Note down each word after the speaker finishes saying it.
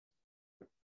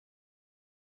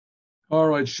All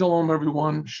right, shalom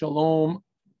everyone. Shalom,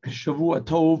 Shavua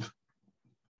Tov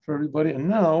for everybody. And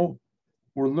now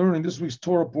we're learning this week's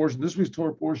Torah portion. This week's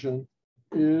Torah portion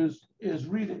is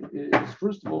reading.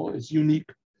 First of all, it's unique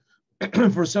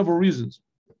for several reasons.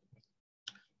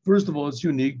 First of all, it's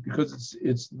unique because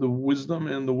it's the wisdom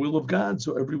and the will of God.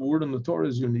 So every word in the Torah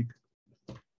is unique.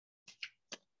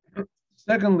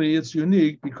 Secondly, it's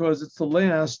unique because it's the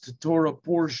last Torah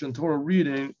portion, Torah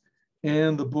reading,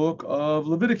 in the book of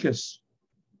Leviticus.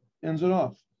 Ends it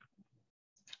off.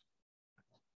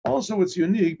 Also, it's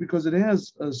unique because it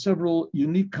has several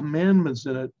unique commandments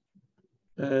in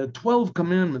it, 12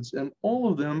 commandments, and all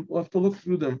of them, we'll have to look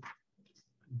through them,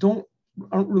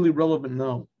 aren't really relevant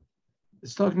now.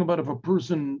 It's talking about if a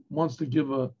person wants to give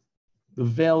the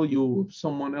value of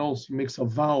someone else, he makes a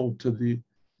vow to the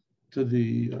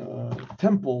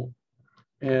temple,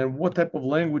 and what type of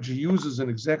language he uses and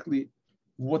exactly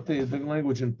what the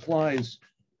language implies,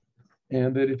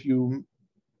 and that if you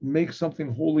make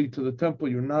something holy to the temple,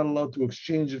 you're not allowed to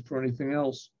exchange it for anything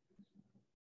else.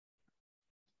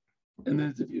 And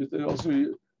then also,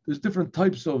 there's different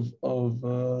types of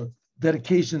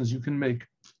dedications you can make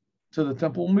to the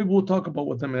temple. Maybe we'll talk about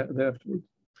what them afterwards.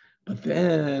 But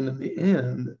then in the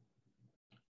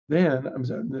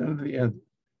end,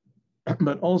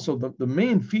 but also the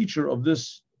main feature of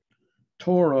this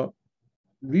Torah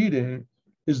reading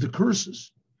is the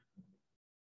curses,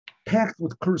 packed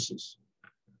with curses.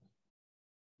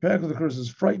 Packed with the curses,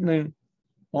 frightening,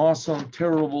 awesome,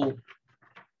 terrible,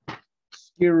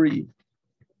 scary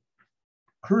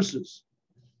curses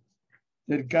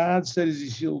that God said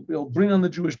he'll bring on the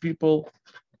Jewish people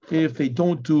if they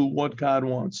don't do what God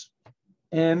wants.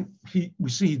 And we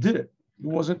see he did it. He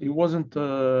wasn't.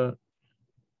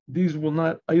 These were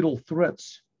not idle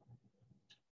threats.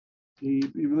 He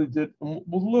really did.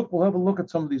 We'll have a look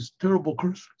at some of these terrible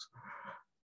curses.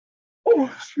 Oh,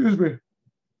 excuse me.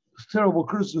 Terrible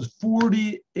curses,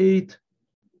 49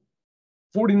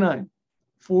 curses.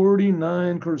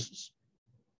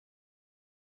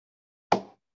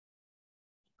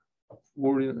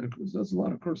 49 curses, that's a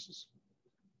lot of curses.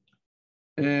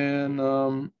 And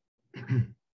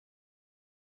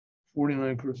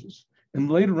 49 curses. And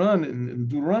later on in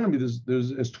Deuteronomy,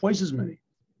 there's twice as many.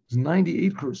 There's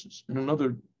 98 curses in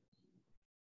another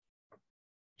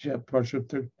chapter,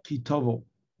 Kli Ykar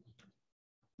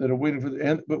that are waiting for the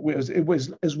end. But as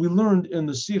we learned in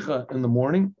the Sikha in the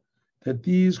morning, that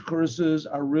these curses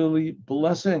are really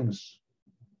blessings.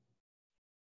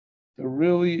 They're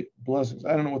really blessings.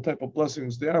 I don't know what type of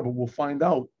blessings they are, but we'll find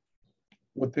out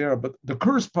what they are. But the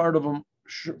curse part of them,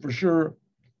 for sure,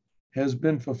 has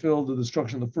been fulfilled. The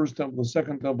destruction of the first temple, the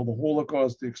second temple, the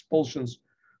Holocaust, the expulsions,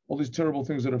 all these terrible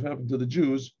things that have happened to the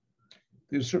Jews,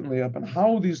 they've certainly happened.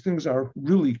 How these things are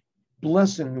really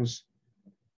blessings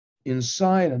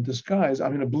inside and disguise. I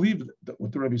mean, I believe that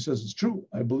what the Rebbe says is true.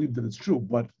 I believe that it's true,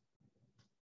 but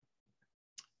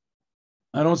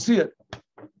I don't see it.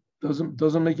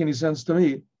 Doesn't make any sense to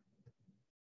me.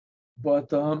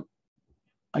 But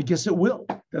I guess it will.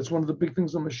 That's one of the big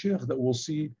things on Mashiach, that we'll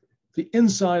see the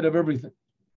inside of everything.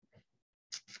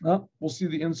 We'll see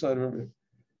the inside of everything.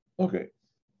 Okay.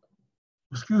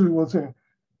 Excuse me one second.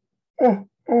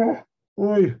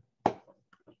 Oy.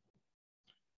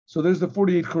 So there's the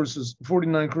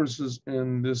 49 curses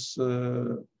in this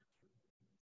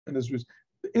week.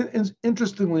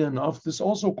 Interestingly enough, this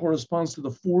also corresponds to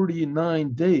the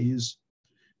 49 days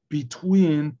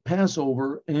between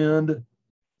Passover and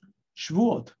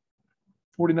Shavuot.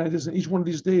 49 days, and each one of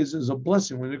these days is a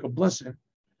blessing. We make a blessing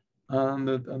on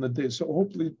the day. So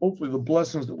hopefully the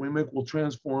blessings that we make will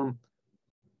transform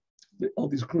all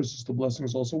these curses to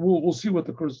blessings. Also, we'll see what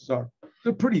the curses are.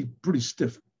 They're pretty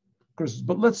stiff curses.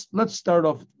 But let's start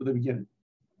off at the beginning.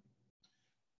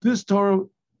 This Torah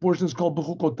portion is called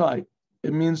B'chukotai.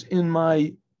 It means in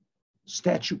my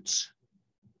statutes.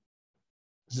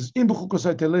 It says, in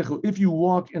B'chukotai telechu, if you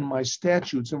walk in my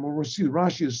statutes, and we'll see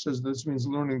Rashi says this means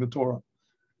learning the Torah.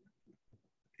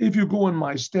 If you go in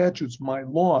my statutes, my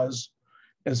laws,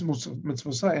 as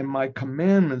mitzvah and my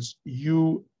commandments,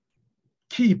 you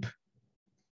keep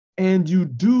and you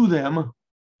do them.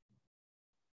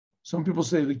 Some people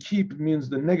say the keep means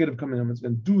the negative commandments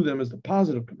and do them as the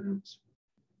positive commandments.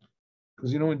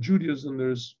 Because in Judaism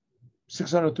there's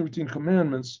 613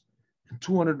 commandments, and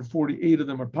 248 of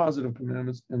them are positive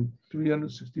commandments, and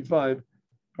 365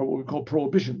 are what we call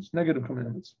prohibitions, negative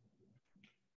commandments.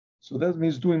 So that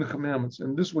means doing the commandments.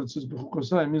 And this is what it says,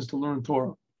 B'chukosai, means to learn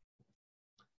Torah.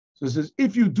 So it says,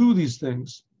 if you do these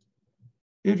things,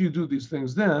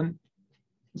 then,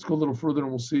 let's go a little further and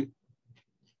we'll see.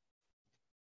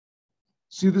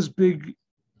 See this big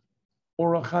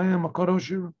Or HaChaim HaKadosh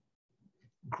here?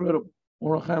 Incredible.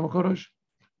 Or HaChaim HaKadosh?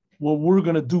 Well, we're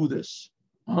going to do this.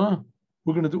 Huh?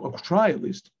 We're going to do, try at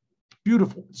least.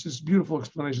 Beautiful. It's just beautiful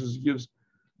explanations he gives.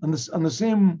 On the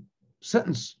same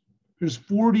sentence, there's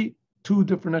 42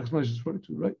 different explanations.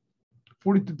 42, right?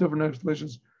 42 different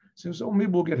explanations. So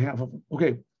maybe we'll get half of them.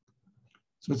 Okay.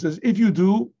 So it says, if you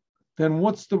do, then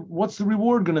what's the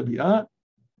reward going to be? Huh?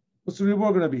 What's the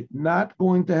reward going to be? Not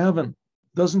going to heaven.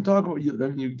 Doesn't talk about you. I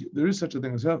mean, there is such a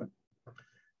thing as heaven.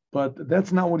 But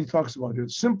that's not what he talks about here.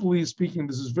 Simply speaking,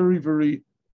 this is very, very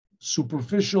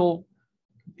superficial.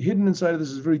 Hidden inside of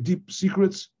this is very deep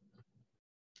secrets.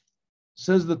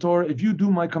 Says the Torah, if you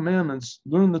do my commandments,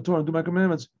 learn the Torah and do my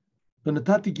commandments, then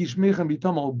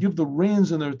I'll give the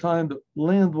rains in their time, the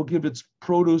land will give its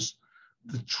produce,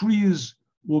 the trees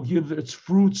will give its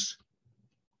fruits,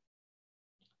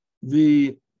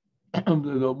 the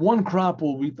one crop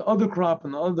will eat the other crop,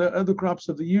 and the other crops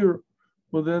of the year,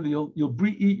 well then you'll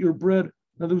eat your bread.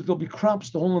 In other words, there'll be crops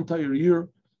the whole entire year.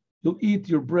 You'll eat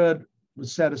your bread with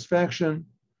satisfaction,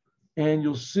 and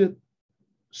you'll sit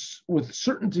with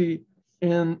certainty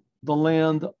in the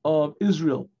land of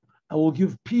Israel. I will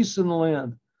give peace in the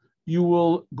land. You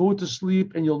will go to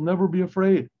sleep and you'll never be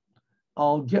afraid.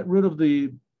 I'll get rid of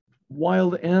the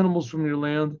wild animals from your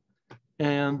land,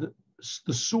 and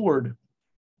the sword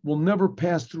will never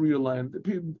pass through your land.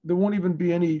 There won't even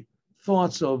be any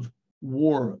thoughts of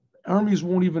war. Armies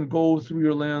won't even go through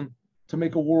your land to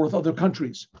make a war with other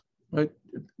countries, right?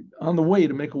 On the way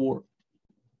to make a war.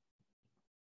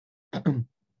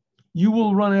 You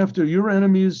will run after your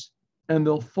enemies, and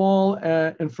they'll fall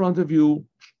in front of you,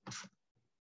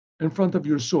 in front of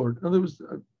your sword. In other words,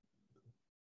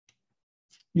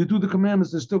 you do the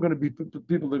commandments, there's still going to be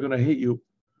people that are going to hate you.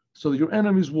 So your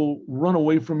enemies will run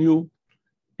away from you,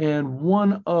 and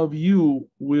one of you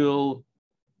will,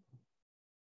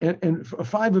 and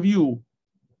 5 of you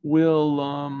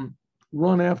will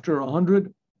run after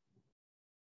 100.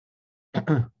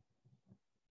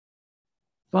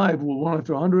 5 will run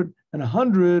after 100, and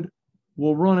 100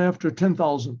 will run after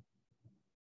 10,000.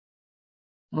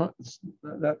 It's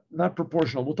not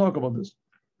proportional. We'll talk about this.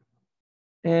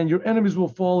 And your enemies will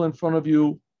fall in front of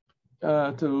you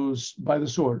by the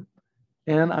sword.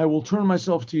 And I will turn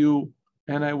myself to you,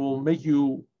 and I will make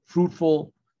you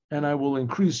fruitful, and I will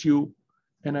increase you,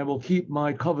 and I will keep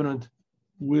my covenant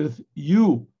with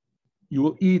you. You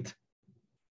will eat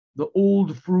the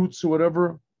old fruits or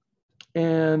whatever,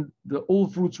 and the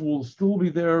old fruits will still be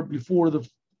there before the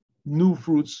new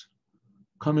fruits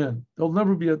come in. There'll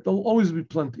always be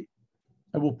plenty.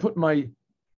 I will put my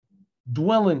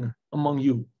dwelling among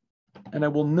you, and I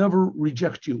will never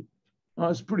reject you.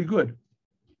 It's pretty good.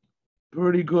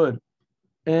 Pretty good.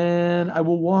 And I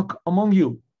will walk among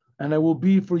you, and I will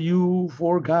be for you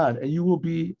for God, and you will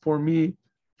be for me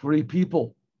for a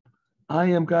people. I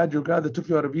am God, your God, that took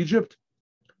you out of Egypt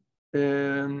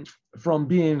from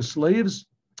being slaves,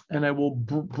 and I will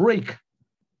break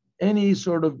any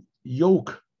sort of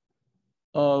yoke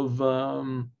of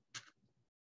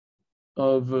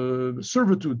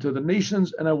servitude to the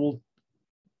nations, and I will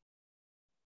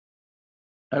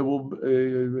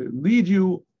lead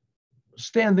you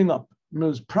standing up,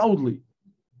 proudly.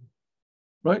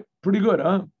 Right? Pretty good,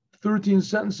 huh? 13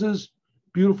 sentences,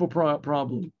 beautiful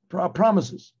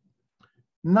promises.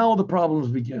 Now the problems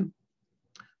begin.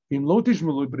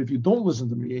 But if you don't listen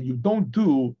to me and you don't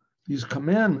do these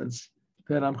commandments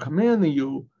that I'm commanding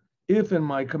you, if in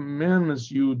my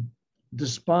commandments you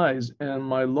despise and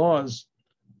my laws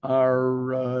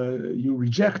are you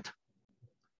reject,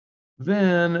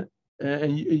 then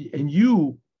and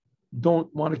you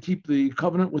don't want to keep the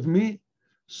covenant with me,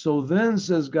 so then,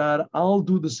 says God, I'll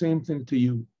do the same thing to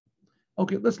you.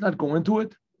 Okay, let's not go into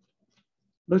it.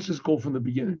 Let's just go from the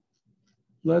beginning.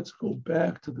 Let's go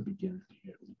back to the beginning.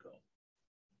 Here we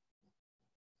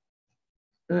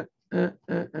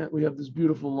go. We have this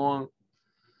beautiful long,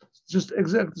 just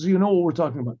exactly, so you know what we're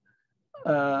talking about.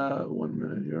 1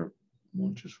 minute here.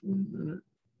 Just 1 minute.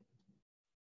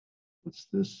 What's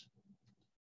this?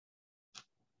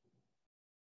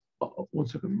 Oh, 1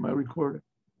 second. Am I recording?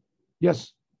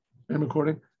 Yes, I'm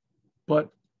recording.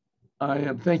 But I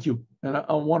am. Thank you. And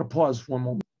I want to pause for a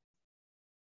moment.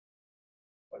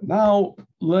 Now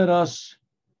let us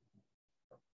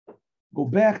go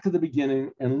back to the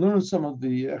beginning and learn some of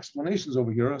the explanations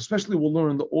over here. Especially we'll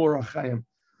learn the Or HaChaim.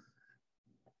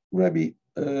 Rabbi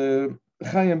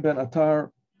Chaim ben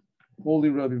Attar, holy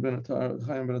Rabbi ben Attar,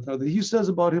 Chaim ben Attar, that he says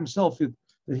about himself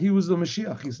that he was the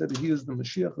Mashiach. He said that he is the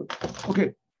Mashiach.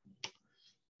 Okay.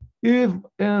 If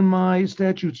in my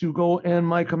statutes you go and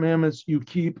my commandments you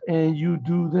keep and you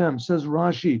do them, says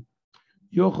Rashi,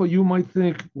 Yocho, you might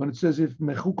think when it says if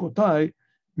mechukotai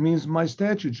means my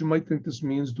statutes, you might think this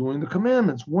means doing the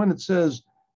commandments. When it says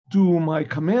do my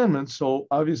commandments, so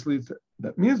obviously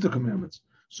that means the commandments.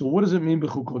 So what does it mean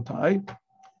bechukotai? It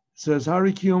says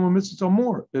Hari kiyom mitzvot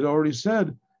amor. It already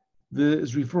said this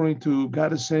is referring to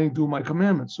God is saying do my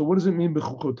commandments. So what does it mean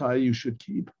bechukotai you should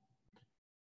keep?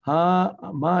 Ha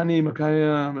mani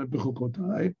makayam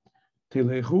bechukotai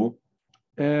telechu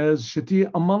as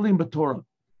sheti amalim b'Torah,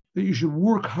 that you should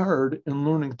work hard in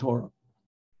learning Torah,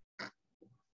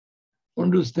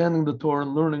 understanding the Torah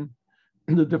and learning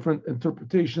the different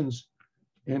interpretations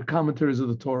and commentaries of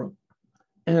the Torah.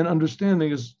 And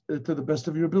understanding is to the best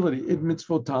of your ability. It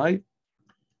mitzvotai,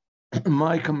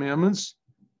 my commandments,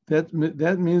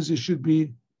 that means you should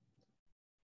be,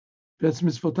 that's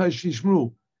mitzvotai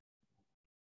shishmru.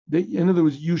 In other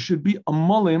words, you should be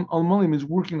amalim. Amalim is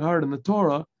working hard in the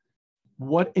Torah.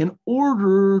 What? In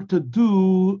order to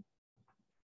do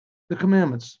the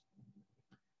commandments,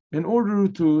 in order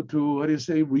to how do you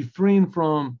say, refrain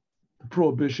from the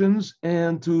prohibitions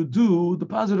and to do the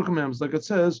positive commandments, like it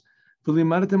says, in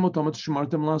other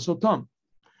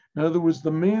words,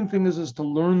 the main thing is to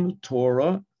learn the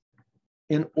Torah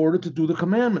in order to do the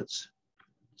commandments.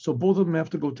 So both of them have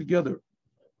to go together.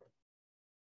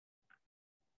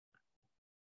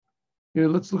 Here,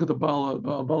 let's look at the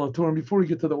Bala Torah before we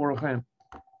get to the Or HaChaim.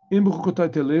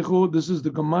 This is the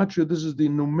gematria, this is the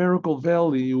numerical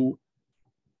value,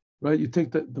 right? You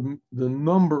take the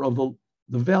number of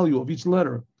the value of each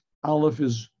letter. Aleph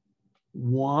is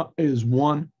one,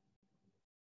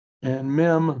 and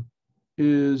Mem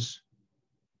is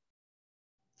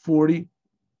 40,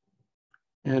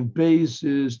 and Beis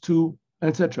is 2,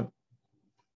 etc.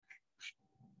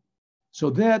 So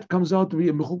that comes out to be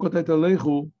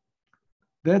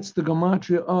that's the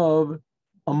gematria of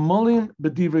amalim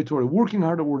b'divrei Torah, working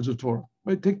hard at words of Torah.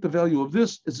 Right? Take the value of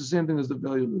this; it's the same thing as the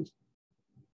value of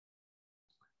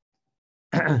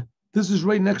this. This is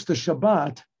right next to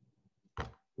Shabbat,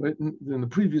 right? In the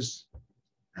previous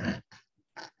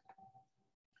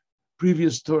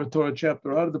Torah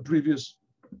chapter. How did the previous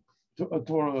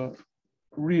Torah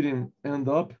reading end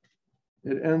up?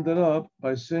 It ended up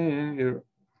by saying here.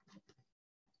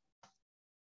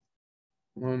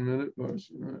 1 minute.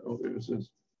 Oh, there it says.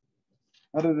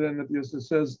 Other than it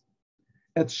says,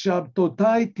 "Et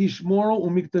Shabtotai tishmoro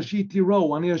umikdashi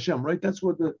tiro ani Hashem." Right. That's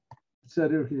what it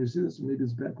said here. Can you see this? Maybe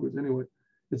it's backwards. Anyway,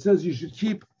 it says you should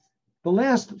keep. The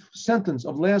last sentence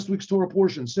of last week's Torah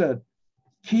portion said,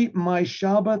 "Keep my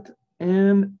Shabbat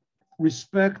and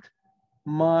respect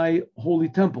my holy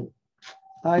temple.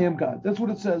 I am God." That's what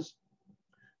it says.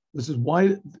 This is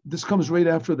why this comes right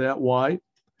after that. Why?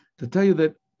 To tell you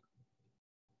that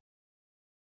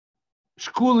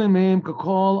shkulim meim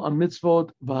kakol a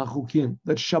mitzvot v'achukim.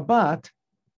 That Shabbat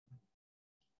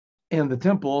and the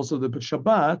temple also, but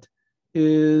Shabbat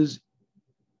is,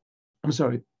 I'm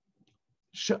sorry,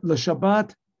 the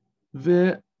Shabbat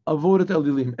ve'avodat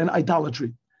elilim, and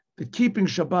idolatry. The keeping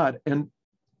Shabbat and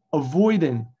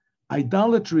avoiding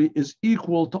idolatry is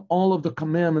equal to all of the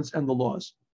commandments and the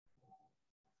laws.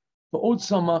 V'od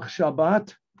samach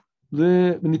Shabbat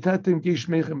le'nitatem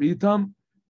geshmechem b'itam.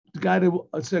 God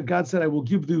said, I will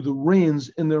give you the rains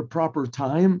in their proper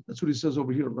time. That's what he says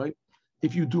over here, right?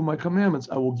 If you do my commandments,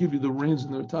 I will give you the rains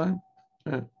in their time.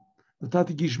 I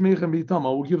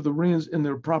will give the rains in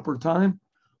their proper time.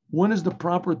 When is the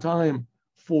proper time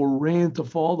for rain to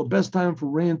fall? The best time for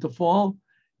rain to fall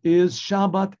is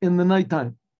Shabbat in the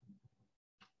nighttime.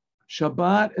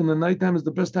 Shabbat in the nighttime is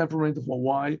the best time for rain to fall.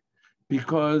 Why?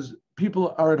 Because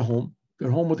people are at home. They're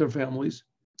home with their families.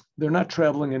 They're not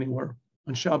traveling anywhere.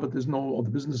 On Shabbat, all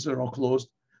the businesses are all closed,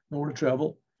 nowhere to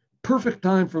travel. Perfect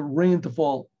time for rain to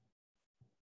fall,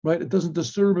 right? It doesn't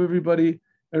disturb everybody.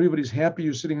 Everybody's happy.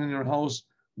 You're sitting in your house,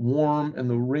 warm, and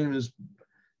the rain is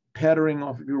pattering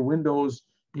off of your windows,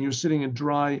 and you're sitting in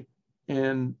dry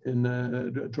and in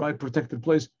a dry, protected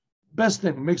place. Best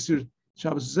thing, makes your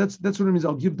Shabbat. That's what it means.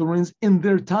 I'll give the rains in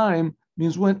their time.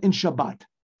 Means when? In Shabbat.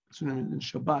 That's what it means, in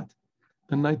Shabbat,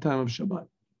 the nighttime of Shabbat.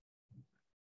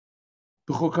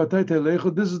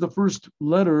 This is the first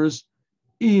letters,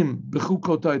 im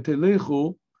b'chukotai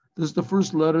telechu. This is the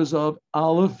first letters of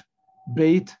Aleph,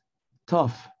 Beit,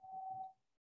 Taf.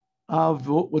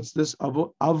 Avot, what's this?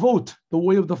 Avot, the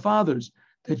way of the fathers,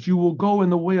 that you will go in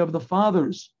the way of the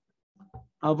fathers.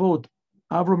 Avot,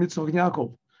 Avram, Yitzchak,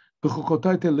 Yaakov.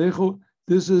 B'chukotai telechu.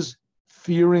 This is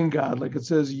fearing God, like it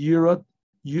says, Yirat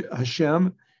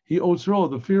Hashem, He Otzro,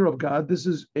 the fear of God. This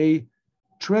is a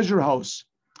treasure house.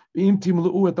 And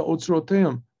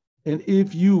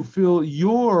if you fill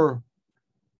your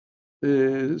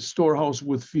storehouse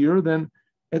with fear, then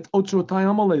Et otzrotai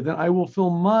amalei, then I will fill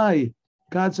my,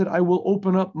 God said, I will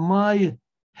open up my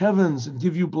heavens and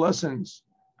give you blessings.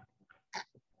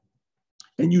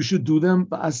 And you should do them.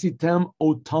 Asitem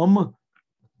otam.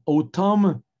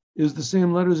 Otam is the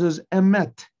same letters as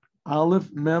emet.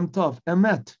 Aleph, mem, taf.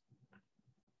 Emet.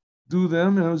 Do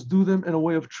them, and I was do them in a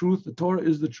way of truth. The Torah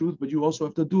is the truth, but you also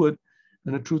have to do it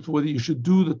in a truthful way. You should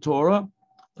do the Torah,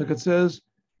 like it says,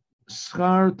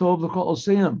 schar tov l'kol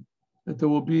osayim, that there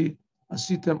will be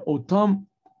asitem otam.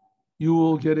 You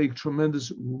will get a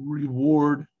tremendous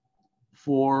reward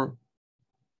for.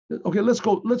 Okay, let's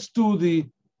go. Let's do the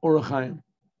Or HaChaim.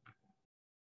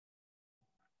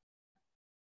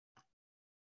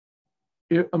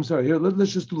 I'm sorry. Here,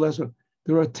 let's just do the last one.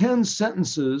 There are 10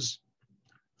 sentences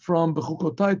from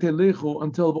B'chukotai Telechu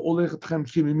until B'olechetchem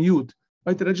Kimimiyut,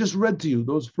 right? That I just read to you.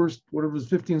 Those first, whatever,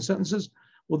 15 sentences.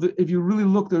 Well, if you really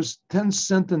look, there's 10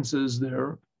 sentences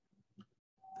there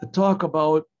that talk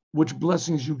about which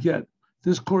blessings you get.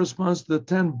 This corresponds to the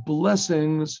 10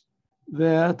 blessings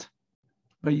that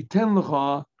Vayiten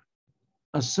Lecha,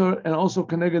 and also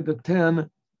connected the 10.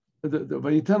 The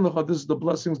Vayiten Lecha, this is the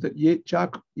blessings that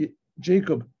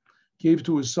Jacob gave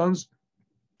to his sons.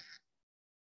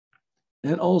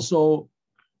 And also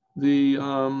the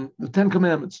 10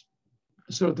 Commandments,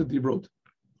 that he wrote.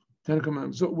 10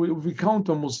 Commandments. So if we count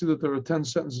them, we'll see that there are 10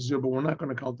 sentences here, but we're not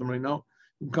going to count them right now.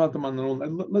 We can count them on their own.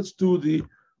 Let's do the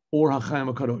Or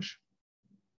HaChaim HaKadosh.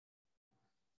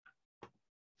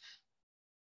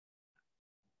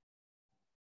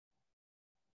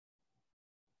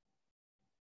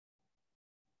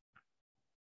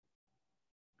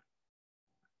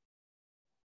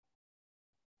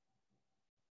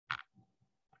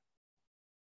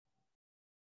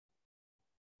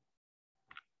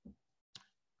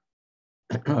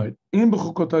 All right. In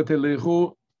B'chukotai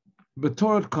Telechu,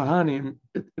 Torah Kohanim,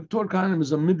 Torah Kohanim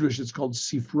is a midrash. It's called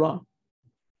Sifra,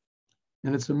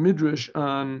 and it's a midrash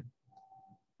on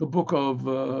the book of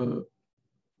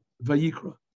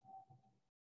Vayikra,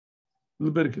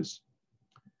 Leviticus.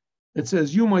 It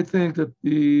says you might think that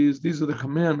these are the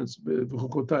commandments.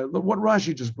 What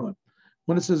Rashi just brought.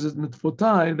 When it says it's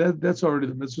mitfotai, that's already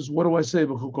the mitzvahs. What do I say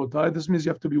b'chukotai? This means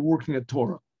you have to be working at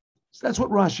Torah. So that's what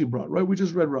Rashi brought, right? We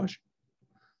just read Rashi.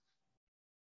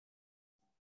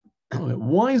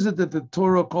 Why is it that the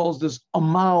Torah calls this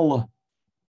amal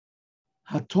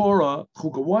haTorah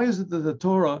chukah? Why is it that the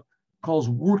Torah calls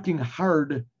working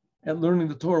hard at learning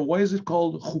the Torah? Why is it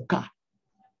called chukah?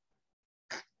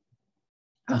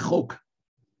 Achok.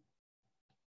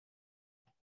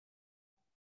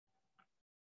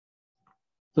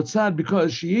 That's sad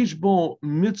because sheyesh bo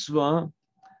mitzvah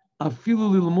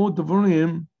afilu lilmod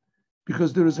devarim,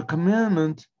 because there is a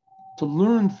commandment to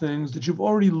learn things that you've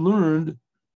already learned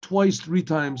twice, 3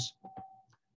 times,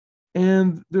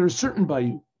 and they're certain by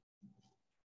you.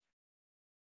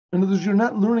 In other words, you're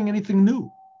not learning anything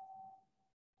new.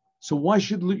 So why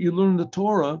should you learn the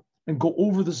Torah and go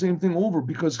over the same thing over?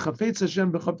 Because Chafetz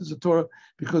Hashem b'Chavtz Torah,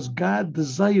 because God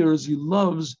desires, He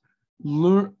loves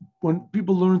when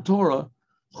people learn Torah.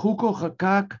 Chuko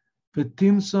chakak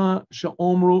v'timsa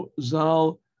she'omru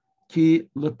zal ki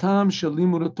latam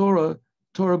shalimud Torah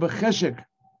Torah b'cheshek.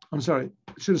 I'm sorry,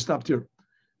 I should have stopped here.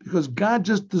 Because God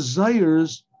just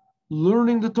desires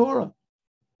learning the Torah.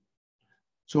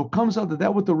 So it comes out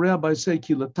that what the rabbis say,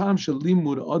 ki latam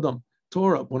shalimud adam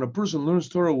Torah, when a person learns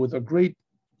Torah with a great,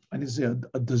 I didn't say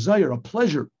a desire, a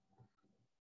pleasure.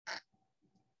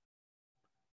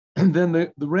 And then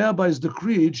the rabbis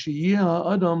decreed,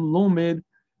 sheyeh adam lomed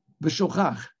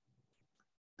v'shochach,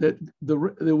 that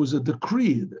there was a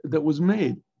decree that was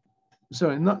made.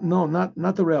 Sorry, not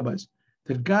the rabbis.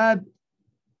 That God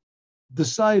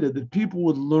decided that people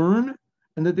would learn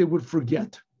and that they would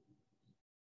forget.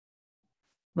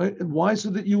 Right? And why? So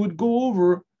that you would go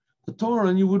over the Torah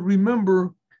and you would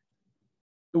remember.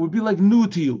 It would be like new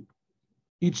to you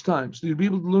each time. So you'd be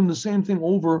able to learn the same thing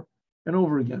over and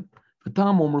over again.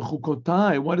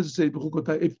 Why does it say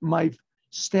if my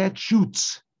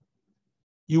statutes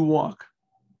you walk?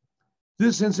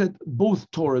 This sense that both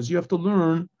Torahs, you have to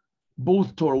learn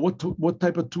both Torah. What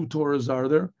type of 2 Torahs are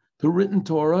there? The written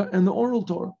Torah and the oral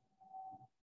Torah.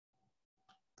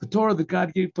 The Torah that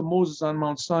God gave to Moses on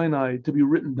Mount Sinai to be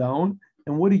written down,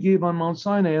 and what He gave on Mount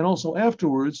Sinai and also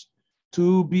afterwards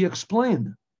to be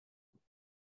explained.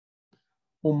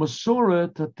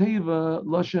 U'masora tateva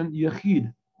lashon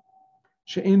yachid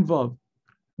she'ein vav.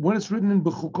 When it's written in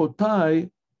B'chukotai,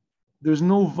 there's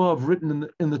no vav written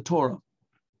in the Torah.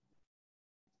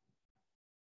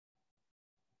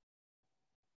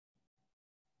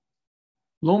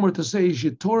 Lomer to say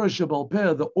Torah Shebal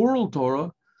Peh, the oral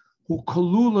Torah, who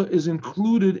kalula is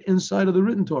included inside of the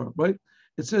written Torah, right?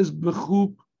 It says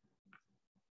b'chukotai,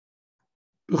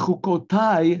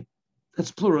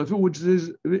 that's plural. If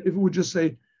it would just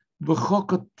say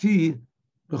b'chukoti,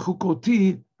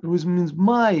 it always means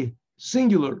my,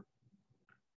 singular,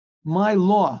 my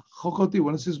law. Chukoti,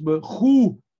 when it says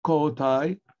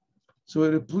b'chukotai, so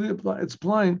it's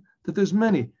implying that there's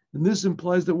many, and this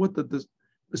implies that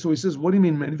so he says, what do you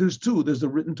mean many? There's two. There's the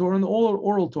written Torah and the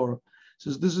oral Torah. He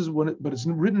says this is but it's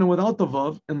written without the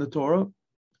vav in the Torah,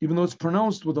 even though it's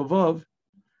pronounced with a vav.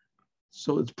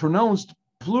 So it's pronounced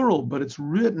plural, but it's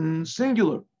written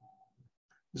singular.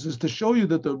 This is to show you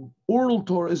that the oral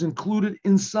Torah is included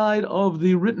inside of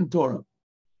the written Torah.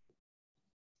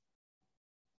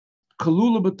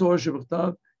 Kalula b'Torah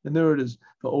shebachtav, and there it is.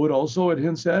 The Od also, it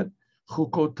hints at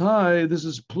chukotai. This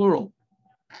is plural.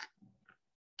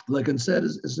 Like it said,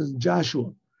 it's in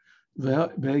Joshua. In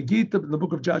the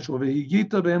book of Joshua,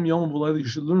 you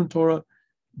should learn Torah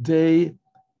day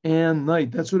and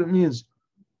night. That's what it means.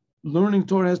 Learning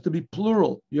Torah has to be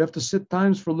plural. You have to set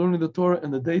times for learning the Torah in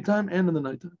the daytime and in the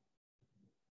nighttime.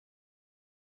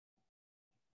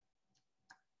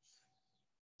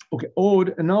 Okay,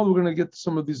 Od, and now we're going to get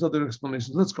some of these other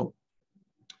explanations. Let's go.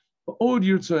 Od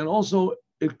Yirtzeh, and also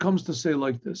it comes to say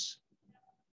like this.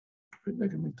 I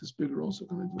can make this bigger also.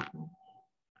 Can I do it?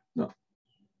 No.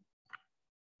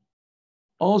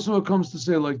 Also, it comes to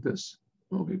say like this.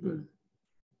 Okay, good.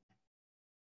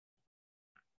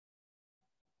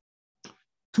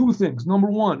 Two things. Number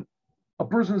one, a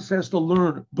person has to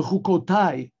learn.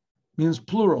 B'chukotai means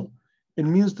plural. It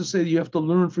means to say that you have to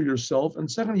learn for yourself. And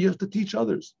second, you have to teach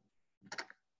others.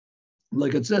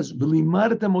 Like it says,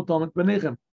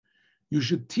 you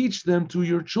should teach them to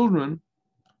your children,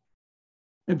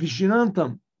 and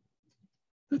vishinantam,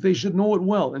 that they should know it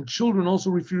well. And children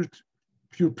also refer to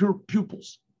pure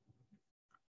pupils.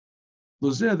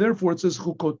 Therefore, it says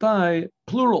chukotai,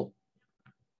 plural.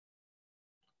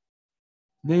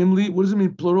 Namely, what does it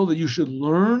mean plural? That you should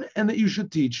learn and that you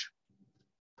should teach.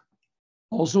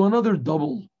 Also another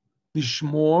double,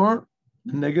 lishmor,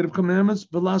 the negative commandments,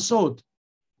 velasot,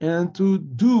 and to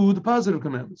do the positive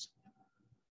commandments.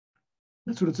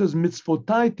 That's what it says,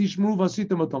 mitzvotai tishmu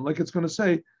vasitem otam. Like it's going to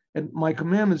say, and my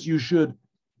commandments you should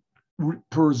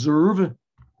preserve,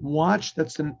 watch,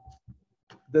 that's the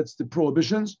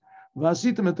prohibitions.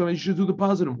 Vasitem otam, you should do the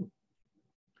positive one.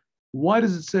 Why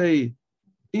does it say,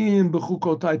 in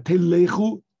bechukotai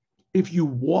telechu, if you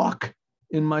walk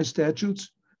in my statutes?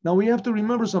 Now we have to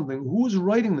remember something. Who's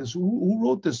writing this? Who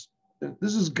wrote this?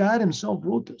 This is God himself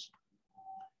wrote this.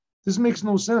 This makes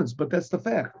no sense, but that's the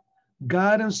fact.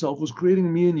 God himself was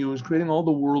creating me and you, was creating all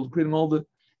the world, creating all the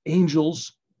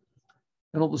angels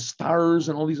and all the stars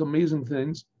and all these amazing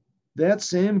things. That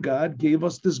same God gave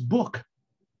us this book.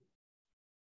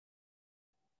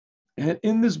 And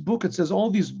in this book, it says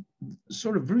all these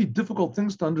sort of very difficult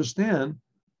things to understand.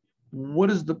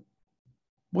 What's the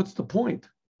point?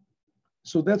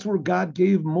 So that's where God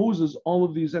gave Moses all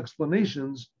of these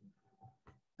explanations,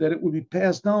 that it would be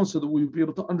passed down so that we would be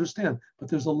able to understand. But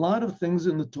there's a lot of things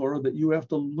in the Torah that you have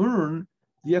to learn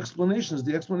the explanations.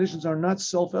 The explanations are not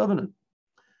self-evident.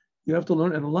 You have to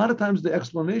learn, and a lot of times the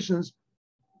explanations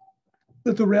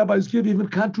that the rabbis give even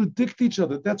contradict each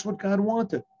other. That's what God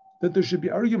wanted, that there should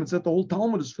be arguments, that the whole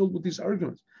Talmud is filled with these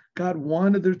arguments. God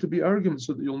wanted there to be arguments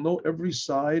so that you'll know every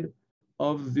side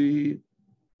of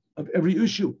every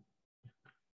issue.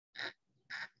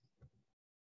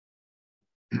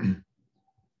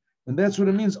 And that's what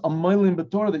it means, amaylim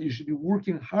b'Torah, that you should be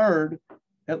working hard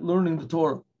at learning the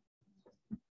Torah.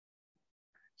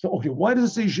 So, okay, why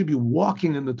does it say you should be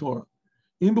walking in the Torah?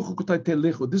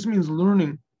 This means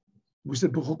learning. We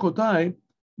said b'chukotai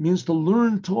means to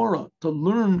learn Torah, to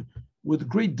learn with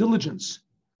great diligence,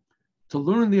 to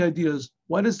learn the ideas.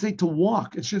 Why does it say to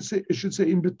walk? It should say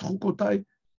in b'chukotai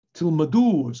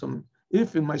tilmadu or something.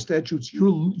 If in my statutes you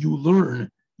learn,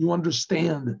 you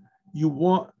understand, you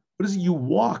walk. What does it? You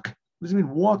walk. What does it mean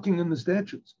walking in the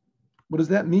statutes? What does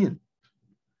that mean?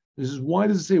 This is why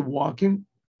does it say walking?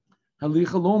 To tell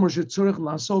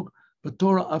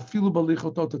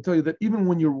you that even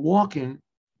when you're walking,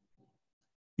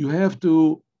 you have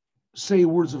to say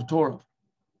words of Torah.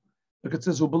 Like it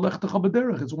says,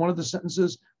 it's one of the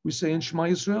sentences we say in Shema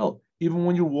Yisrael. Even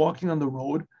when you're walking on the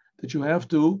road, that you have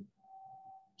to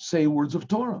say words of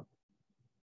Torah.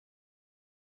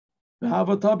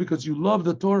 Because you love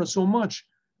the Torah so much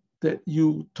that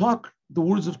you talk the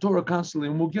words of Torah constantly.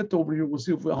 And we'll get over here. We'll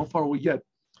see how far we get.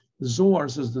 The Zohar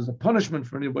says there's a punishment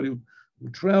for anybody who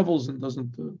travels and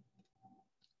doesn't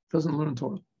learn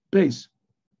Torah. Base.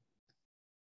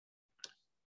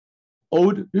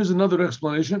 Ode, here's another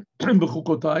explanation.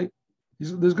 Bechukotai.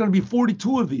 There's going to be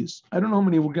 42 of these. I don't know how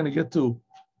many we're going to get to.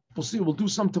 We'll see. We'll do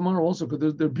some tomorrow also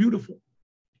because they're beautiful.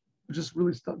 Just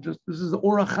really stuff. This is the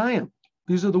Or HaChaim.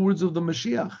 These are the words of the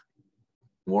Mashiach.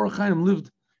 Or HaChaim lived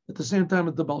at the same time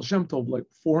as the Baal Shem Tov, like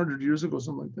 400 years ago,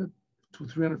 something like that,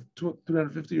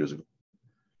 350 years ago.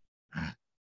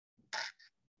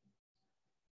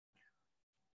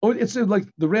 Oh, it said, like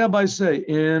the rabbis say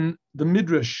in the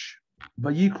Midrash,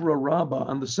 Vayikra Rabbah,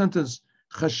 on the sentence,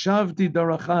 Chashavti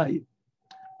darachai,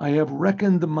 I have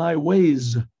reckoned my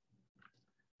ways.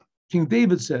 King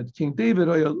David said,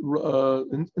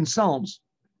 in Psalms,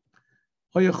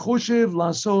 he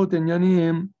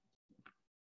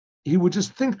would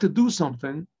just think to do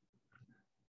something,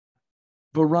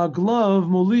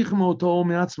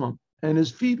 and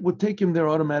his feet would take him there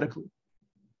automatically.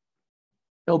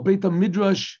 El Beit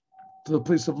Midrash, to the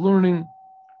place of learning,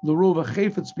 L'rova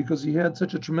Chayfetz, because he had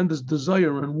such a tremendous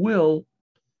desire and will,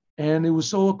 and he was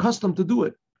so accustomed to do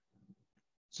it.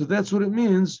 So that's what it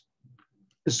means.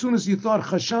 As soon as he thought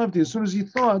Chashavti, as soon as he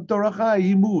thought Dorachai,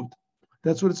 he moved.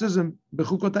 That's what it says in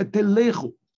Bechukotai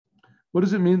Telechu. What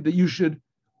does it mean? That you should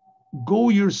go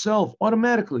yourself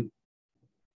automatically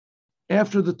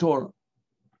after the Torah.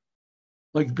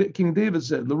 Like King David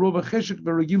said, L'rova Cheshek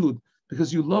V'Regilud,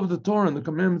 because you love the Torah and the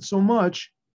commandments so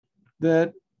much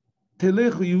that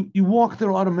Telechu, you walk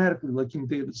there automatically, like King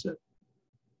David said.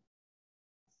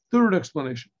 Third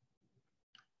explanation.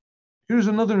 Here's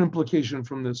another implication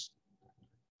from this.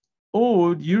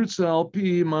 Od Yirtza al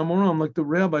Pi Mamoram, like the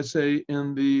rabbis say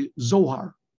in the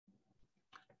Zohar.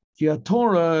 Ki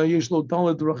Torah Yeshlo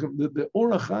Daled Drachim, the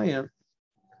Or HaChaim,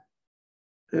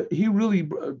 he really,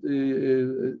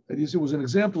 it was an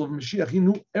example of Mashiach. He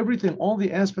knew everything, all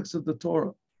the aspects of the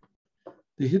Torah,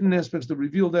 the hidden aspects, the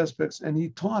revealed aspects, and he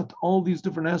taught all these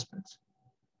different aspects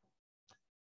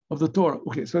of the Torah.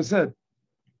 Okay, so I said,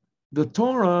 the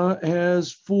Torah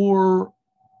has 4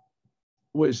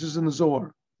 ways. This is in the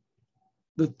Zohar.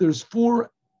 There's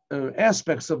 4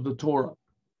 aspects of the Torah.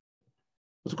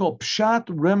 What's called Pshat,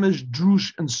 Remesh,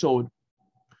 Drush, and Sod.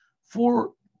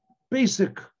 4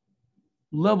 basic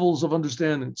levels of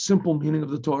understanding, simple meaning of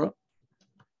the Torah,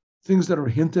 things that are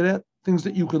hinted at, things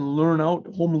that you can learn out,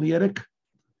 homiletic,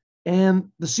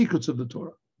 and the secrets of the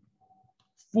Torah.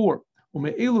 4.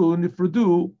 Ume'elu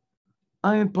nifradu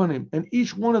ayin panim, and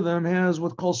each one of them has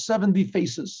what's called 70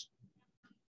 faces.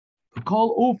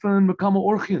 Call ofen mekama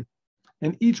orchin,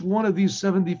 and each one of these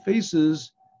 70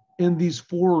 faces in these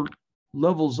 4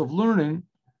 levels of learning,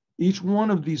 each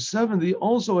one of these 70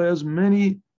 also has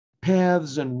many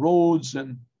paths and roads,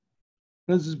 and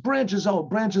this branches out.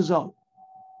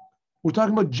 We're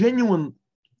talking about genuine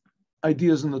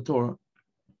ideas in the Torah,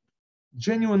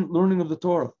 genuine learning of the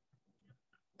Torah.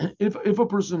 If a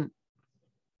person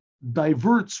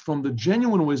diverts from the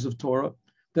genuine ways of Torah,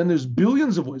 then there's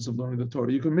billions of ways of learning the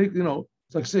Torah. You can make,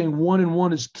 it's like saying 1 and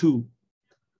 1 is 2.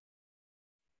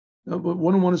 But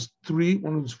 1 and 1 is 3,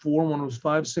 1 is 4, 1 is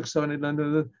 5, 6, 7, 8, 9,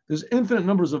 10. There's infinite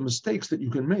numbers of mistakes that you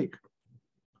can make.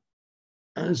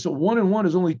 And so 1 and 1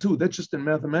 is only 2. That's just in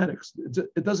mathematics.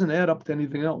 It doesn't add up to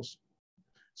anything else.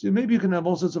 So maybe you can have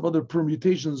all sorts of other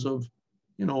permutations of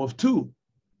 2.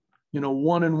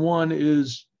 1 and 1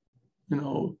 is,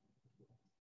 1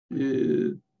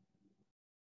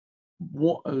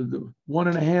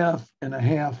 and a half and a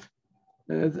half.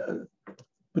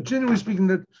 But generally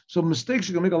speaking, so mistakes,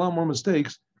 you can make a lot more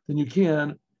mistakes than you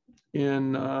can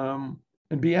and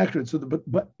be accurate. So,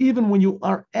 but even when you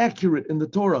are accurate in the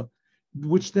Torah,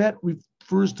 which that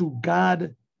refers to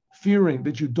God fearing,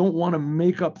 that you don't want to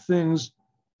make up things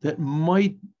that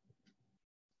might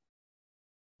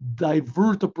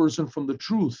divert a person from the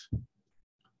truth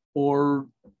or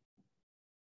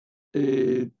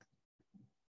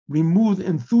remove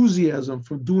enthusiasm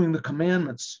from doing the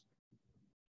commandments.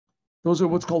 Those are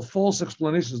what's called false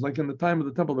explanations. Like in the time of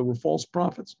the temple, there were false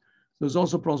prophets. There's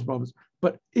also false prophets.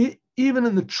 But even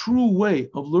in the true way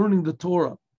of learning the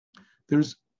Torah,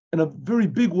 there's in a very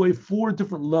big way 4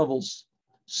 different levels: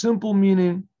 simple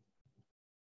meaning,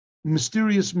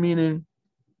 mysterious meaning,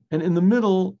 and in the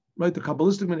middle, right, the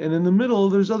Kabbalistic meaning, and in the middle,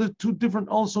 there's two different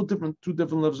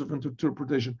levels of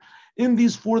interpretation. In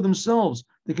these 4 themselves,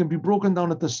 they can be broken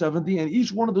down into 70, and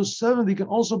each one of those 70 can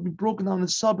also be broken down in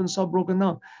sub broken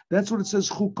down. That's what it says,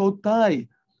 chukotai.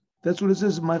 That's what it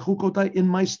says, my chukotai, in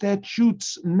my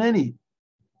statutes, many.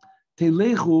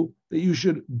 Telechu, that you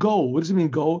should go. What does it mean,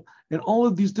 go? And all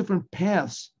of these different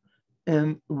paths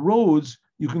and roads,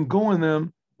 you can go in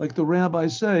them, like the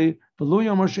rabbis say, and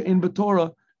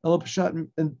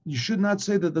you should not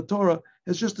say that the Torah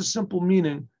has just a simple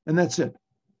meaning, and that's it.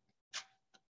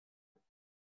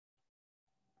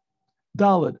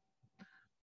 Dalet.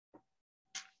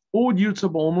 Od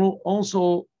Yirtza B'Omru,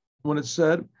 also when it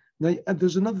said, now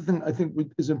there's another thing I think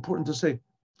is important to say.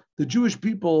 The Jewish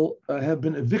people have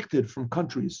been evicted from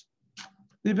countries.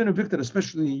 They've been evicted,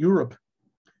 especially in Europe,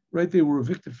 right? They were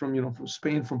evicted from, from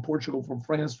Spain, from Portugal, from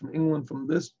France, from England, from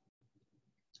this.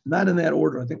 Not in that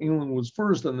order. I think England was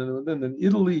first, and then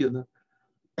Italy, and then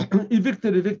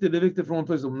evicted from one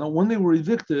place. Now, when they were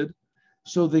evicted,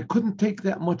 so they couldn't take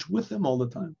that much with them all the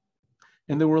time.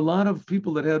 And there were a lot of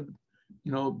people that had,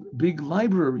 big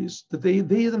libraries that they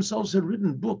themselves had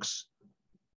written books,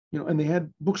 and they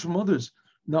had books from others.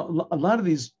 Now, a lot of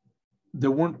these,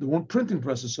 there weren't printing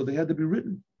presses, so they had to be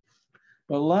written.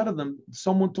 But a lot of them,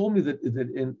 someone told me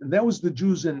and that was the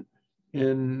Jews in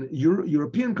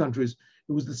European countries.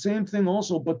 It was the same thing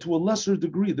also, but to a lesser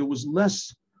degree. There was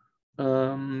less,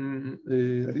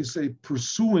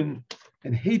 pursuing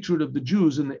and hatred of the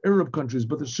Jews in the Arab countries,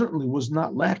 but there certainly was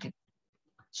not lacking.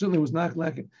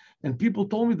 And people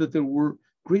told me that there were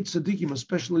great tzaddikim,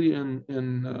 especially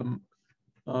in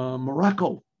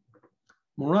Morocco,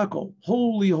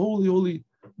 holy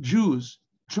Jews,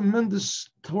 tremendous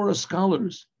Torah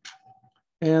scholars,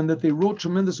 and that they wrote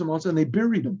tremendous amounts, and they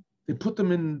buried them. They put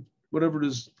them in whatever it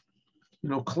is,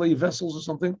 clay vessels or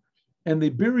something, and they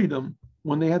buried them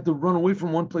when they had to run away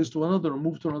from one place to another or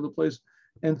move to another place.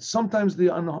 And sometimes they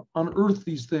unearth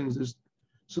these things.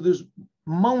 There's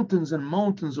mountains and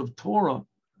mountains of Torah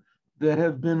that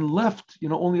have been left,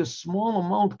 only a small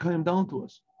amount came down to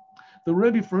us. The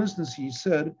Rebbe, for instance, he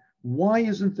said, why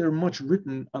isn't there much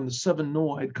written on the 7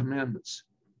 Noahide commandments?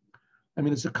 I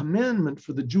mean, it's a commandment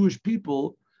for the Jewish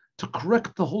people to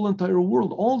correct the whole entire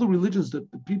world. All the religions that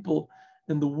the people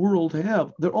in the world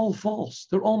have, they're all false.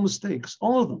 They're all mistakes,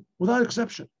 all of them, without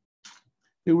exception.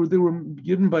 They were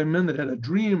given by men that had a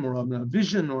dream or a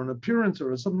vision or an appearance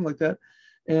or something like that.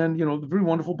 And, they're very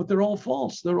wonderful, but they're all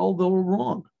false. They're all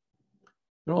wrong.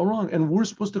 They're all wrong. And we're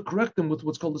supposed to correct them with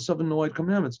what's called the 7 Noahide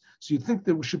commandments. So you think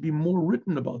there should be more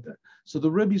written about that. So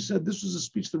the Rebbe said, this was a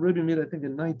speech the Rebbe made, I think,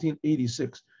 in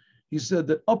 1986. He said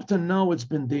that up to now, it's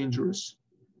been dangerous.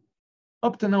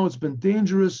 Up to now, it's been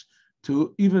dangerous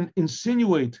to even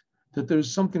insinuate that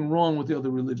there's something wrong with the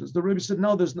other religions. The Rebbe said,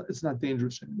 no, it's not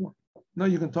dangerous anymore. Now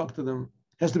you can talk to them.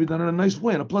 It has to be done in a nice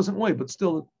way, in a pleasant way, but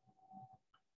still.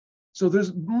 So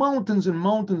there's mountains and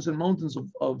mountains and mountains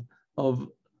of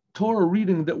Torah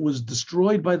reading that was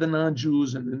destroyed by the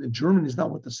non-Jews, and in Germany is not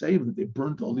what to say, that they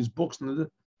burnt all these books. And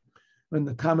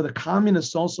the time of the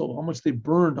communists also, how much they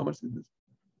burned, how much they did.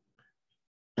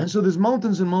 And so there's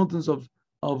mountains and mountains of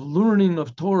learning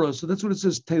of Torah. So that's what it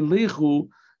says, Telechu,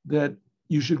 that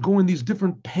you should go in these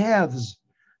different paths,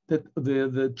 that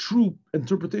the true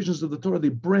interpretations of the Torah, they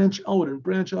branch out and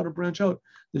branch out and branch out.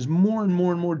 There's more and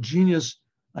more and more genius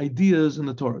ideas in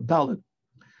the Torah. Dalet.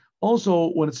 Also,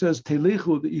 when it says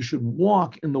Telechu, that you should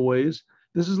walk in the ways,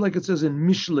 this is like it says in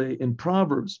Mishle, in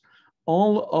Proverbs,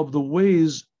 all of the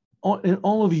ways, in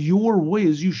all of your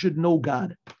ways, you should know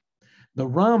God. The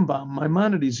Rambam,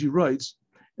 Maimonides, he writes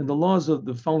in the laws of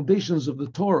the foundations of the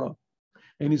Torah,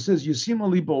 and he says, Yisim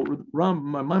Alibo,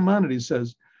 Maimonides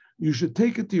says, you should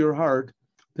take it to your heart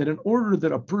that in order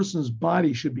that a person's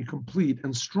body should be complete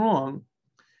and strong,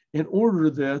 in order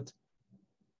that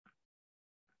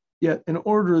you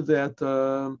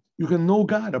can know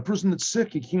God. A person that's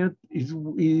sick, he can't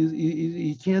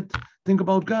think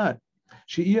about God.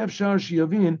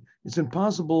 It's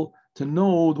impossible to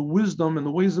know the wisdom and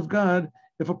the ways of God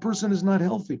if a person is not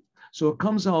healthy. So it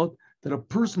comes out that a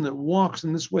person that walks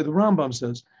in this way, the Rambam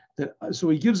says that. So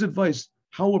he gives advice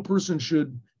how a person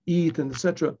should eat and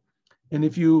etc. And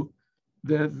if you,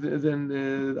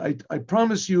 I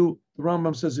promise you, the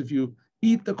Rambam says, if you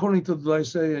eat according to the I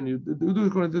say and you do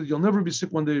according to it, you'll never be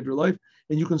sick one day of your life,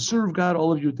 and you can serve God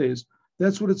all of your days.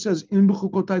 That's what it says.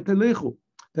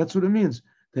 That's what it means.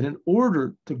 That in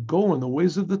order to go in the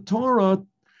ways of the Torah,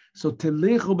 so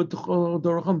telechu,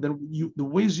 then the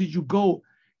ways that you go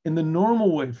in the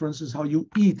normal way, for instance, how you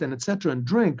eat and etc. and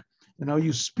drink and how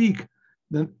you speak,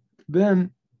 then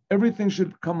everything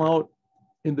should come out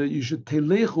in that you should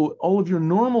telechu, all of your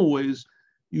normal ways,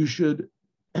 you should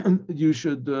live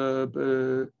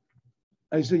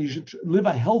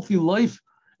a healthy life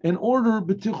in order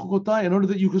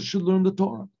that you should learn the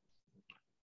Torah.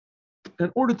 In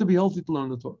order to be healthy to learn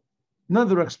the Torah.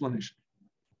 Another explanation.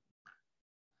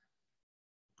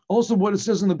 Also, what it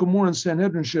says in the Gemara in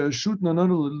Sanhedrin,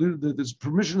 that this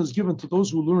permission is given to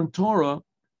those who learn Torah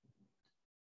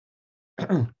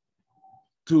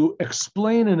to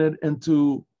explain in it and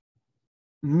to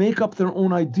make up their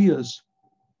own ideas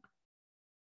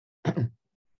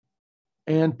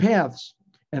and paths.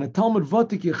 And a Talmud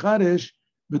Vatik Yechadesh,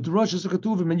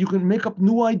 And you can make up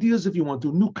new ideas if you want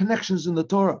to, new connections in the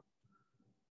Torah,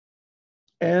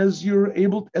 as you're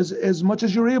able, as much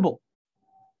as you're able.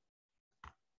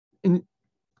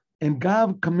 And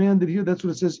God commanded here, that's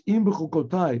what it says, Im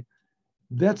b'chukotai.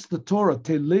 That's the Torah,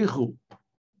 telechu.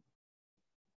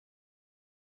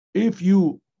 If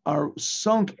you are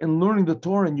sunk in learning the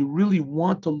Torah and you really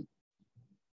want to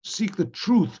seek the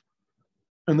truth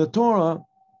in the Torah,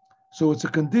 so it's a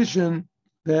condition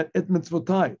that et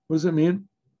mitzvotai. What does it mean?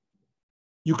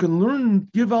 You can learn,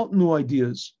 give out new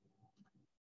ideas,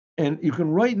 and you can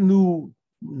write new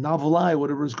novelai,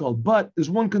 whatever it's called. But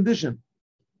there's one condition: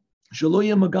 shelo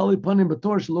yeh magali panim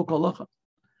b'torah shelo k'halacha.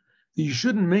 You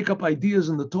shouldn't make up ideas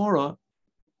in the Torah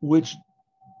which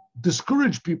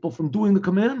discourage people from doing the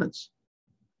commandments.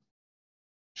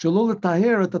 Shelo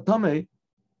letaher et hatameh.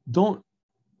 Don't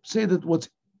say that what's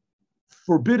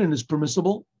forbidden is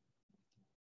permissible.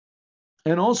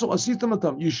 And also,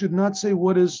 asitamatam, you should not say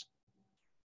what is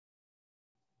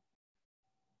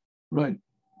right.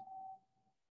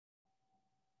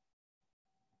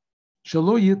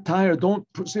 Shalo yitayr, don't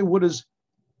say what is,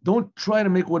 don't try to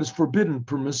make what is forbidden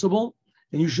permissible.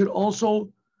 And you should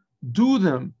also do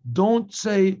them. Don't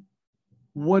say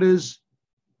what is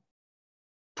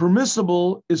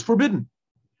permissible is forbidden.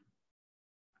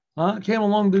 Came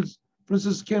along, this, for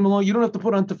instance, came along, you don't have to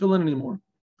put on tefillin anymore.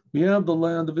 We have the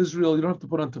land of Israel. You don't have to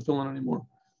put on tefillin anymore.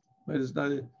 Right? It's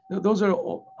not, those are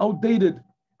outdated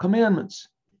commandments,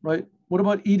 right? What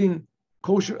about eating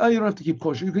kosher? You don't have to keep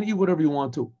kosher. You can eat whatever you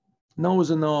want to. Now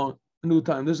is a new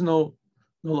time. There's no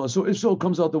law. So if so, it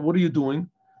comes out that what are you doing?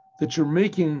 That you're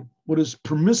making what is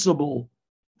permissible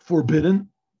forbidden.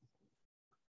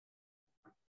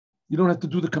 You don't have to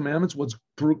do the commandments.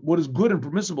 What is good and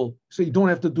permissible, so you don't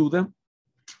have to do them.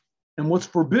 And what's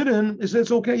forbidden is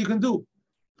it's okay, you can do.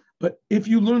 But if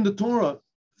you learn the Torah,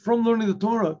 from learning the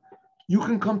Torah, you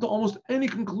can come to almost any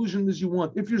conclusion as you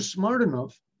want. If you're smart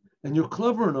enough and you're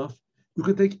clever enough, you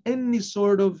can take any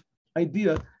sort of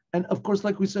idea. And of course,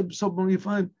 like we said so many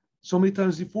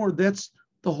times before, that's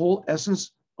the whole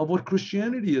essence of what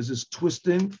Christianity is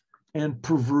twisting and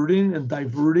perverting and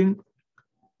diverting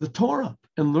the Torah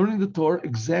and learning the Torah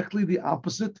exactly the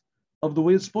opposite of the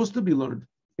way it's supposed to be learned.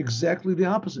 Exactly the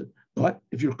opposite. But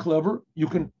if you're clever, you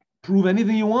can prove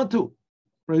anything you want to,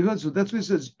 right? So that's what he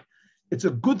says. It's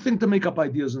a good thing to make up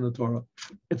ideas in the Torah.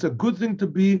 It's a good thing to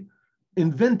be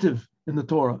inventive in the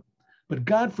Torah. But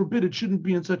God forbid it shouldn't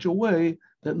be in such a way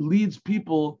that leads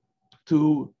people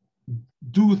to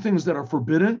do things that are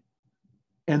forbidden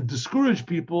and discourage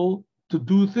people to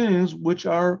do things which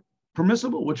are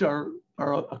permissible, which are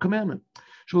a commandment.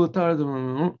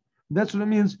 That's what it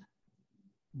means.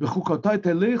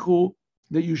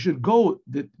 That you should go,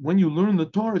 that when you learn the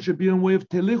Torah, it should be in a way of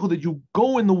telechu, that you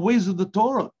go in the ways of the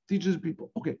Torah, teaches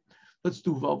people. Okay, let's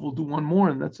do Vav. We'll do one more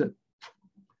and that's it.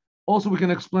 Also, we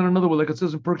can explain another way, like it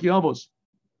says in Pirkei Avos.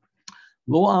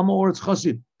 Lo amo or it's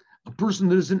chassid. A person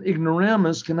that is an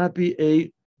ignoramus cannot be a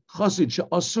chassid.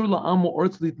 She'asur la amo or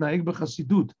it's litnaig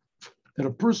b'chasidut. That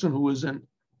a person who is an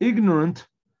ignorant,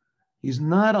 he's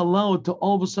not allowed to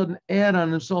all of a sudden add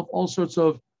on himself all sorts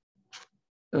of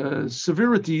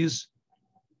severities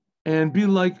and be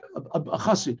like a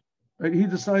chassid. Right? He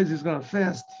decides he's going to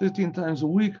fast 15 times a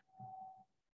week.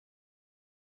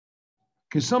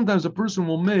 Because sometimes a person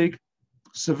will make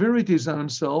severities on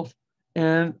himself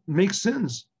and make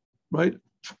sins, right?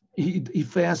 He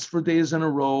fasts for days in a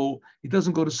row. He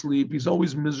doesn't go to sleep. He's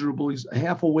always miserable. He's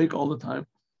half awake all the time.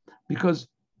 Because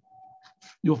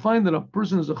you'll find that a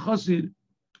person is a chassid,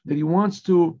 that he wants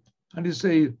to, how do you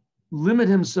say, limit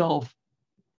himself,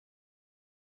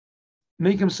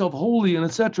 make himself holy, and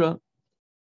etc.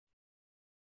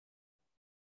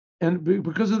 And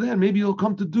because of that, maybe he'll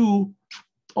come to do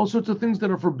all sorts of things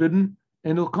that are forbidden,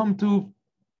 and he'll come to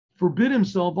forbid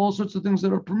himself all sorts of things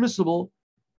that are permissible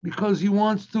because he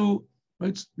wants to,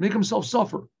 right, make himself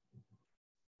suffer.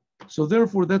 So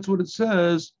therefore, that's what it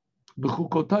says,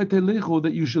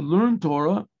 that you should learn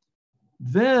Torah,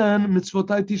 then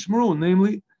mitzvotai tishmeru,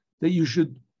 namely that you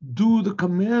should do the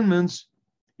commandments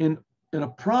in a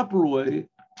proper way,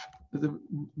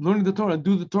 learning the Torah,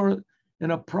 do the Torah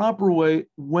in a proper way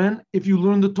if you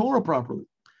learn the Torah properly.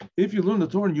 If you learn the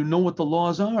Torah and you know what the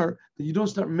laws are, then you don't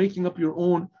start making up your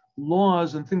own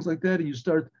laws and things like that, and you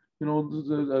start,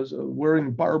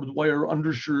 wearing barbed wire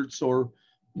undershirts or,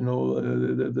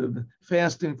 the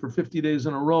fasting for 50 days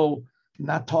in a row,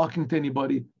 not talking to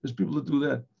anybody. There's people that do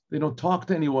that. They don't talk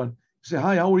to anyone. You say,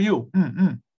 hi, how are you?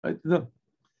 Right?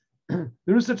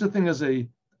 There is such a thing as a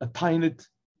tainit,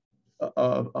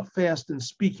 a fast and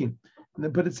speaking,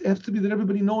 but it has to be that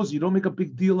everybody knows. You don't make a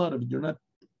big deal out of it. You're not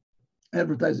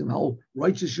advertising how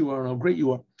righteous you are and how great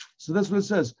you are. So that's what it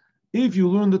says. If you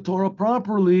learn the Torah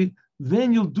properly,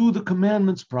 then you'll do the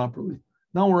commandments properly.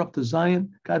 Now we're up to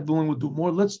Zion. God willing, we'll do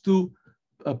more. Let's do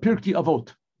Pirkei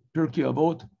Avot. Pirkei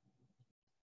Avot.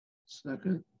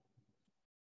 Second.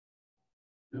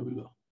 There we go.